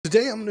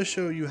Today I'm going to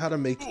show you how to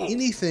make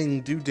anything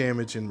do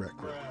damage in Rec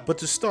Room. But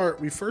to start,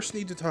 we first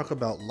need to talk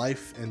about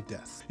life and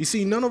death. You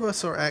see, none of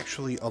us are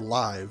actually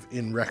alive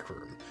in Rec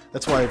Room.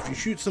 That's why if you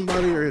shoot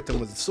somebody or hit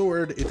them with a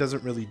sword, it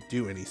doesn't really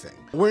do anything.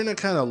 We're in a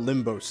kind of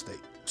limbo state.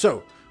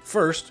 So,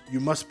 first, you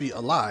must be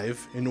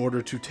alive in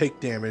order to take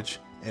damage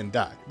and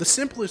die. The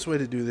simplest way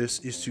to do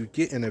this is to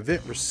get an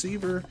event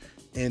receiver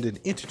and an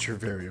integer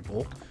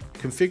variable,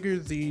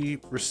 configure the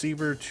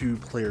receiver to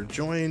player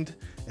joined,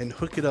 and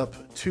hook it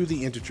up to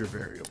the integer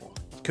variable.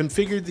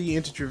 Configure the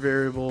integer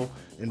variable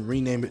and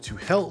rename it to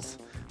health,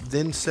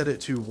 then set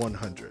it to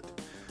 100.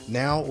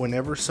 Now,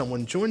 whenever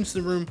someone joins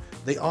the room,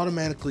 they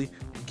automatically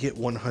get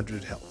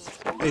 100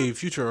 health. Hey,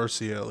 future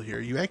RCL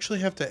here. You actually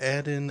have to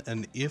add in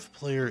an if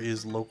player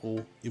is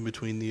local in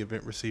between the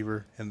event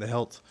receiver and the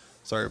health.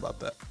 Sorry about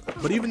that.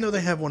 But even though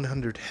they have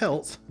 100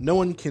 health, no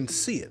one can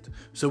see it.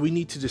 So we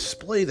need to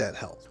display that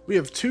health. We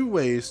have two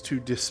ways to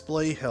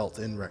display health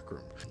in Rec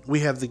Room. We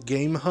have the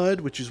game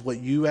HUD, which is what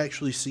you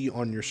actually see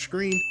on your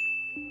screen.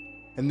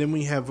 And then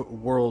we have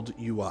World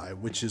UI,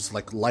 which is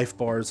like life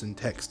bars and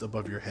text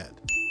above your head.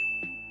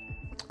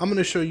 I'm going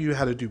to show you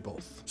how to do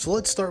both. So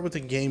let's start with the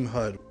game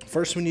HUD.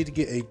 First, we need to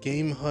get a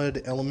game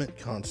HUD element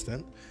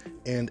constant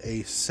and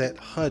a set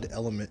HUD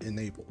element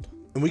enabled.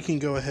 And we can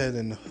go ahead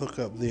and hook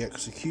up the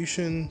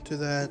execution to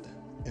that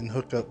and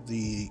hook up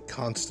the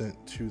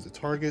constant to the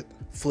target,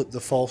 flip the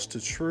false to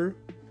true.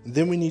 And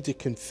then we need to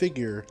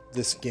configure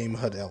this game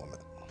HUD element.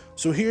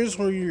 So here's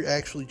where you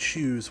actually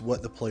choose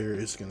what the player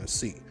is going to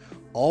see.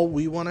 All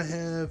we want to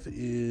have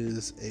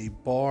is a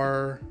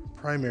bar,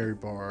 primary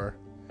bar.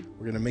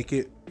 We're going to make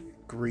it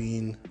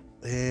green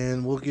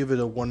and we'll give it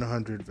a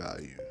 100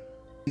 value.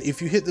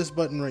 If you hit this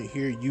button right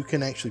here, you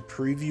can actually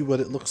preview what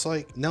it looks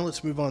like. Now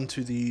let's move on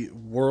to the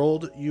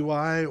world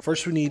UI.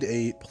 First, we need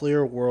a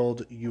player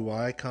world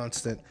UI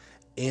constant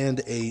and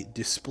a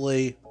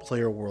display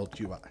player world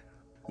UI.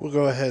 We'll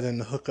go ahead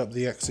and hook up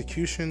the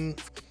execution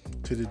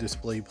to the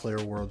display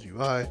player world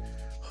UI,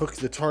 hook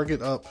the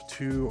target up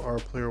to our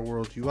player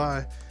world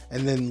UI,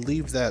 and then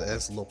leave that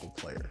as local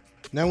player.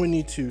 Now we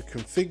need to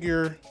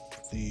configure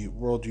the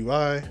world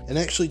UI and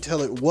actually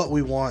tell it what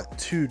we want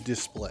to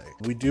display.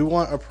 We do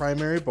want a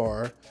primary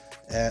bar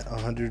at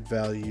 100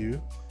 value,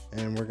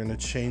 and we're going to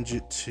change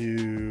it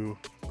to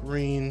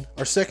green.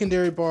 Our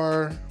secondary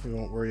bar, we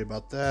won't worry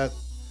about that.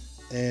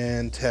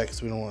 And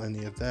text, we don't want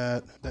any of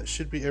that. That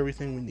should be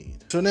everything we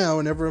need. So now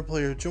whenever a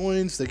player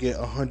joins, they get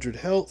 100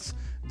 health.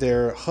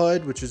 Their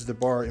HUD, which is the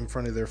bar in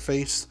front of their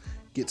face,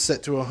 gets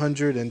set to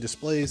 100 and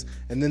displays,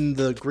 and then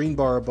the green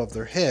bar above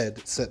their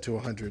head set to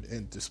 100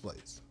 and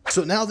displays.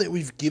 So now that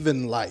we've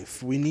given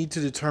life, we need to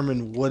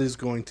determine what is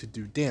going to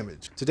do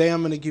damage. Today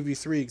I'm going to give you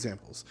 3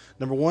 examples.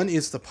 Number 1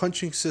 is the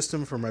punching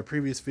system from my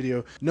previous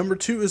video. Number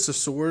 2 is the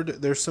sword.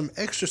 There's some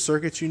extra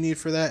circuits you need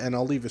for that, and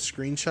I'll leave a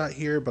screenshot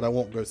here, but I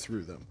won't go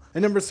through them.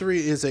 And number 3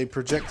 is a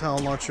projectile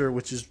launcher,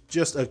 which is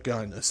just a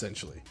gun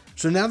essentially.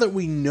 So now that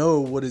we know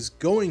what is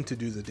going to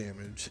do the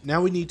damage,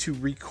 now we need to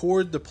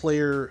record the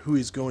player who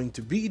is going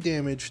to be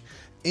damaged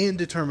and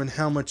determine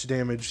how much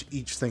damage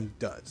each thing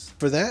does.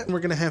 For that, we're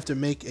going to have to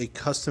make a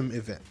custom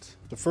event.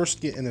 So first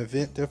get an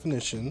event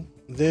definition,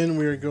 then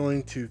we're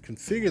going to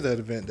configure that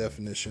event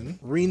definition,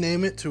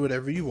 rename it to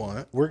whatever you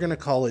want. We're going to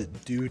call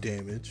it do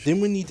damage. Then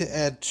we need to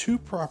add 2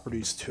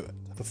 properties to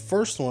it. The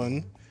first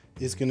one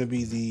is going to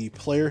be the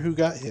player who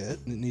got hit.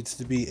 It needs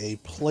to be a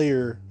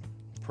player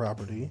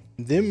property.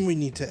 Then we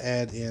need to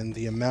add in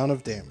the amount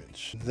of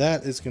damage.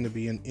 That is going to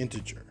be an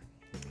integer.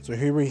 So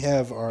here we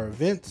have our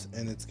event,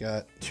 and it's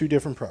got 2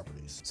 different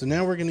properties. So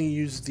now we're going to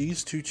use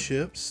these 2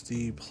 chips,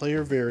 the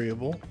player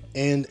variable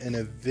and an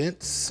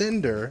event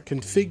sender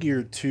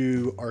configured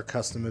to our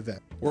custom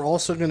event. We're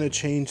also going to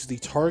change the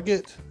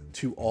target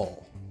to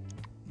all.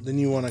 Then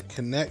you want to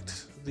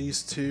connect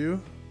these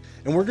 2.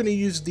 And we're going to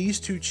use these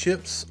 2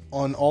 chips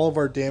on all of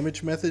our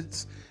damage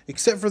methods,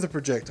 except for the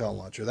projectile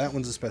launcher. That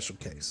one's a special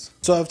case.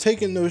 So I've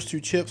taken those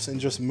 2 chips and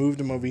just moved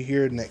them over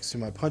here next to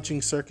my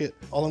punching circuit.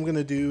 All I'm going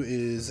to do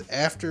is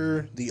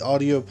after the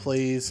audio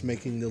plays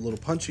making the little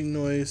punching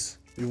noise,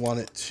 we want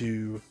it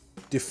to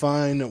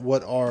define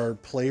what our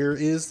player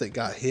is that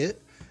got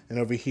hit. And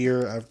over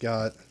here I've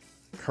got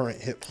current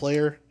hit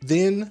player.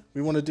 Then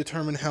we want to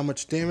determine how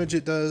much damage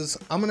it does.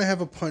 I'm going to have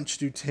a punch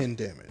do 10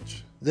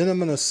 damage. Then I'm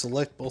going to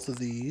select both of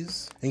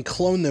these and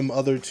clone them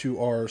other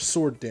to our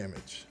sword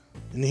damage.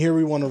 And here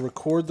we want to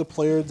record the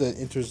player that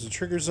enters the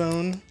trigger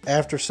zone.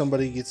 After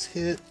somebody gets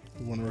hit,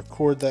 we want to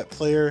record that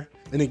player.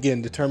 And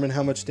again, determine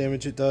how much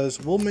damage it does.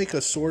 We'll make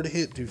a sword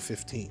hit do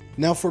 15.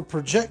 Now for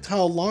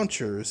projectile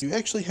launchers, you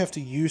actually have to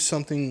use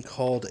something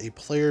called a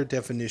player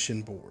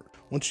definition board.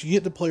 Once you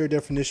get the player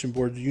definition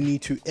board, you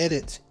need to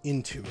edit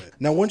into it.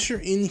 Now once you're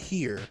in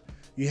here,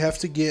 you have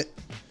to get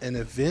an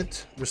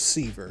event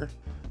receiver.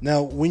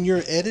 Now, when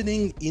you're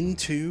editing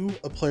into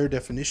a player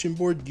definition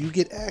board, you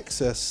get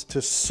access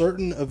to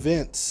certain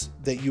events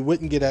that you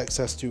wouldn't get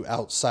access to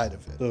outside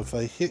of it. So if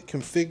I hit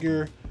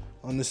configure,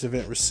 on this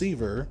event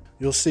receiver,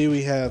 you'll see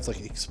we have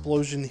like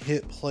explosion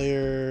hit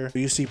player.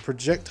 You see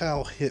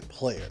projectile hit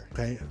player.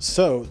 Okay,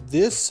 so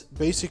this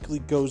basically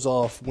goes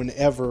off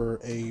whenever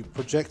a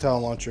projectile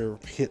launcher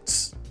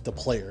hits the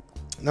player.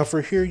 Now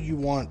for here, you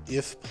want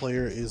if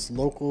player is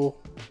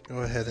local.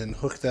 Go ahead and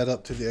hook that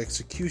up to the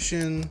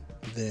execution,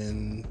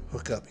 then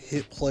hook up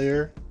hit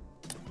player.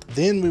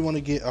 Then we want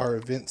to get our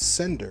event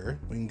sender.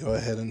 We can go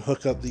ahead and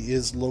hook up the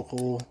is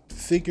local,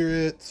 figure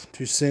it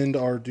to send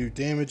our do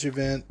damage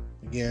event.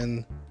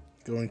 Again,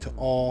 going to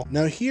all.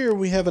 Now here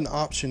we have an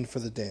option for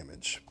the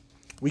damage.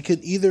 We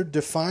could either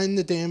define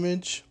the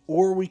damage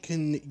or we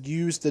can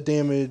use the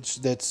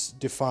damage that's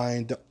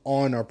defined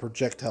on our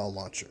projectile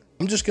launcher.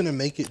 I'm just going to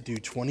make it do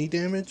 20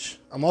 damage.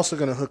 I'm also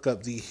going to hook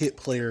up the hit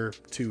player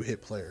to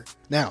hit player.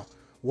 Now,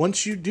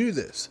 once you do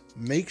this,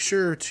 make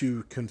sure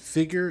to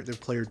configure the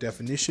player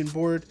definition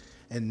board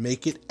and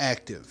make it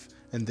active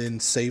and then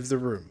save the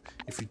room.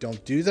 If you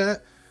don't do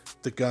that,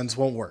 the guns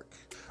won't work.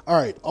 All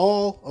right,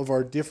 all of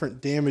our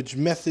different damage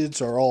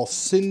methods are all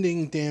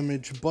sending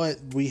damage, but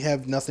we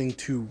have nothing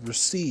to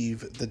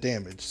receive the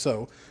damage.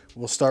 So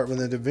we'll start with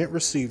an event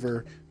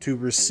receiver to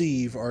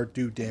receive our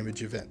do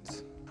damage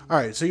events. All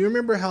right, so you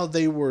remember how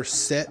they were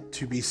set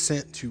to be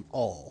sent to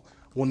all.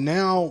 Well,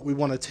 now we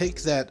want to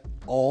take that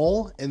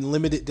all and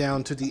limit it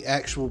down to the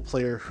actual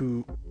player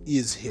who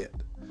is hit.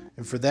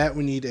 And for that,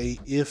 we need a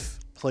if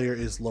player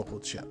is local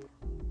chip.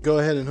 Go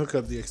ahead and hook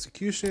up the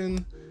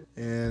execution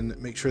and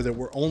make sure that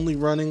we're only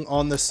running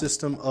on the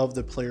system of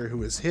the player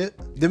who is hit.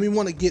 Then we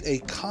want to get a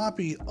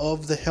copy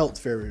of the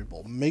health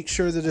variable. Make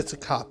sure that it's a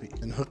copy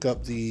and hook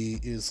up the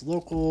is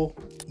local.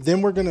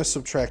 Then we're going to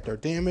subtract our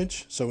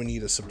damage. So we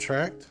need a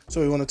subtract. So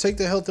we want to take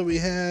the health that we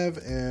have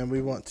and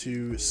we want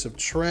to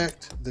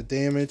subtract the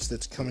damage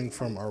that's coming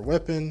from our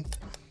weapon.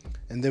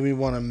 And then we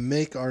want to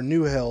make our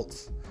new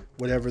health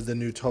whatever the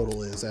new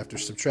total is after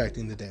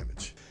subtracting the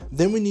damage.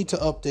 Then we need to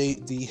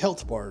update the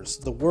health bars,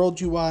 the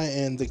world UI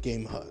and the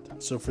game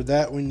HUD. So for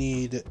that, we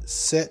need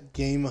set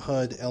game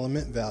HUD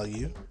element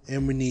value,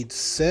 and we need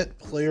set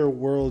player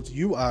world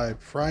UI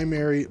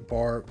primary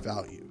bar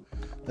value.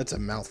 That's a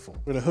mouthful.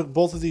 We're gonna hook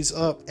both of these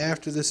up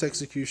after this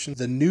execution.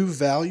 The new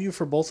value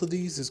for both of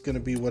these is gonna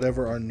be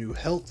whatever our new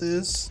health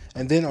is.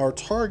 And then our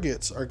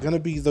targets are gonna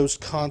be those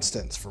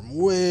constants from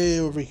way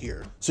over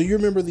here. So you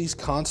remember these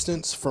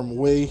constants from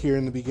way here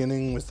in the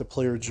beginning with the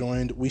player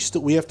joined? We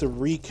have to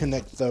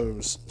reconnect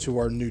those to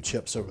our new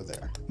chips over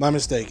there. My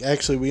mistake.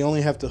 Actually, we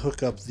only have to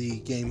hook up the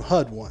game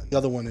HUD one. The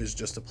other one is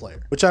just a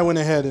player, which I went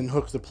ahead and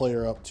hooked the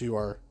player up to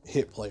our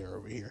hit player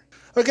over here.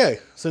 Okay,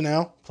 so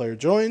now player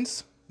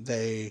joins.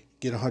 They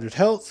get 100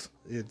 health,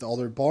 all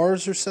their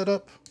bars are set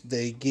up,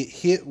 they get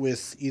hit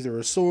with either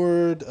a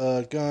sword,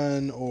 a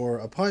gun, or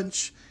a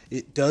punch.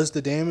 It does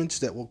the damage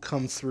that will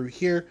come through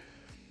here,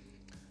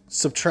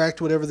 subtract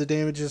whatever the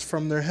damage is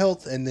from their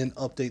health, and then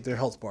update their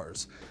health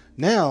bars.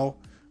 Now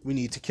we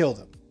need to kill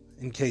them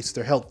in case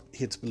their health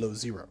hits below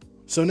 0.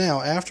 So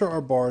now after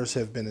our bars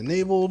have been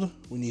enabled,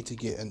 we need to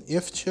get an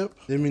if chip.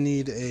 Then we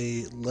need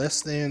a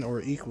less than or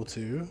equal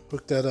to,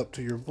 hook that up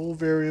to your bool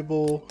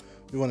variable.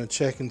 We want to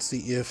check and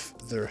see if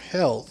their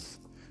health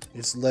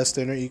is less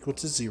than or equal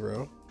to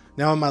 0.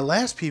 Now in my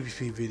last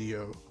PvP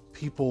video,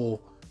 people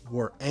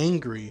were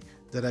angry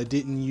that I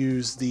didn't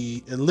use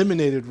the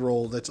eliminated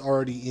role that's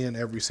already in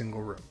every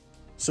single room.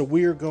 So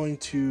we are going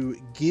to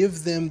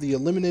give them the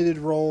eliminated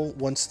role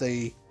once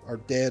they are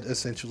dead,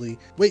 essentially.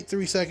 Wait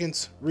 3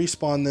 seconds,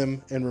 respawn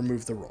them, and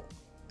remove the role.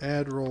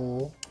 Add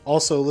role.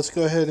 Also, let's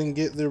go ahead and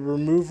get the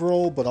remove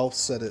role, but I'll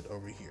set it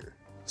over here.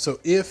 So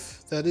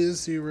if that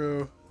is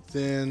 0,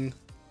 then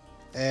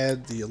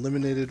add the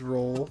eliminated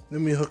role.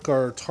 Then we hook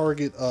our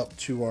target up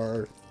to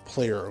our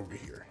player over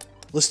here.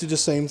 Let's do the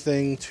same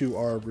thing to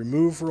our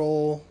remove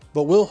role,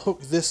 but we'll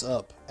hook this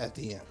up at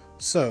the end.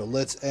 So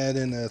let's add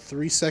in a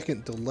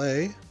 3-second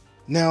delay.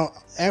 Now,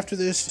 after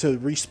this, to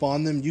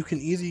respawn them, you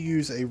can either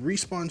use a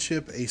respawn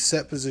chip, a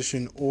set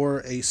position,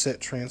 or a set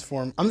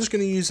transform. I'm just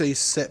going to use a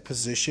set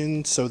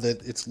position so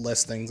that it's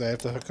less things I have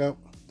to hook up.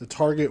 The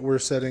target we're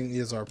setting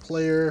is our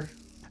player.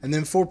 And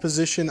then for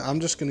position, I'm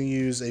just going to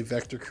use a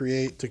vector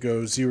create to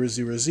go 0,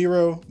 0,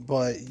 0,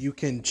 but you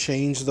can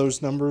change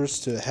those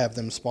numbers to have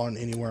them spawn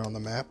anywhere on the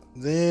map.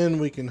 Then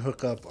we can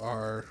hook up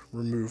our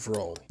remove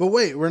role. But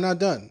wait, we're not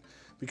done,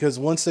 because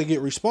once they get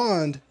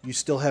respawned, you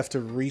still have to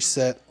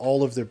reset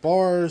all of their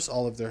bars,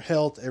 all of their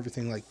health,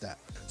 everything like that.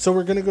 So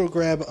we're going to go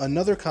grab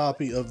another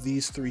copy of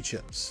these 3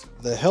 chips.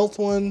 The health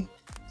one,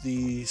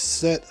 the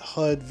set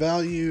HUD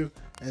value,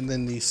 and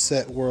then the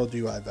set world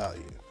UI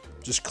value.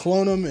 Just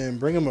clone them and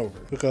bring them over.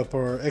 Hook up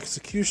our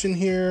execution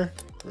here.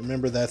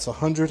 Remember, that's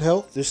 100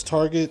 health. This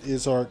target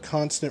is our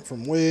constant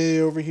from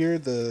way over here,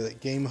 the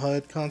game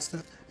HUD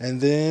constant.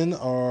 And then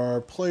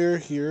our player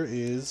here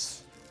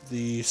is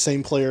the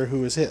same player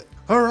who is hit.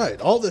 All right,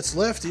 all that's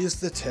left is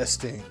the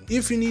testing.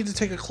 If you need to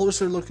take a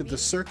closer look at the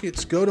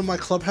circuits, go to my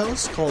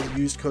clubhouse called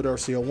Used Code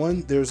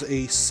RCL1. There's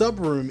a sub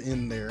room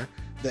in there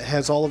that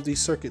has all of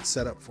these circuits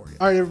set up for you.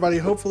 All right, everybody,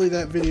 hopefully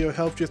that video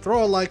helped you.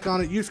 Throw a like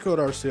on it, use code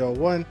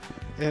RCL1,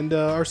 and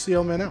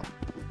RCL Man out.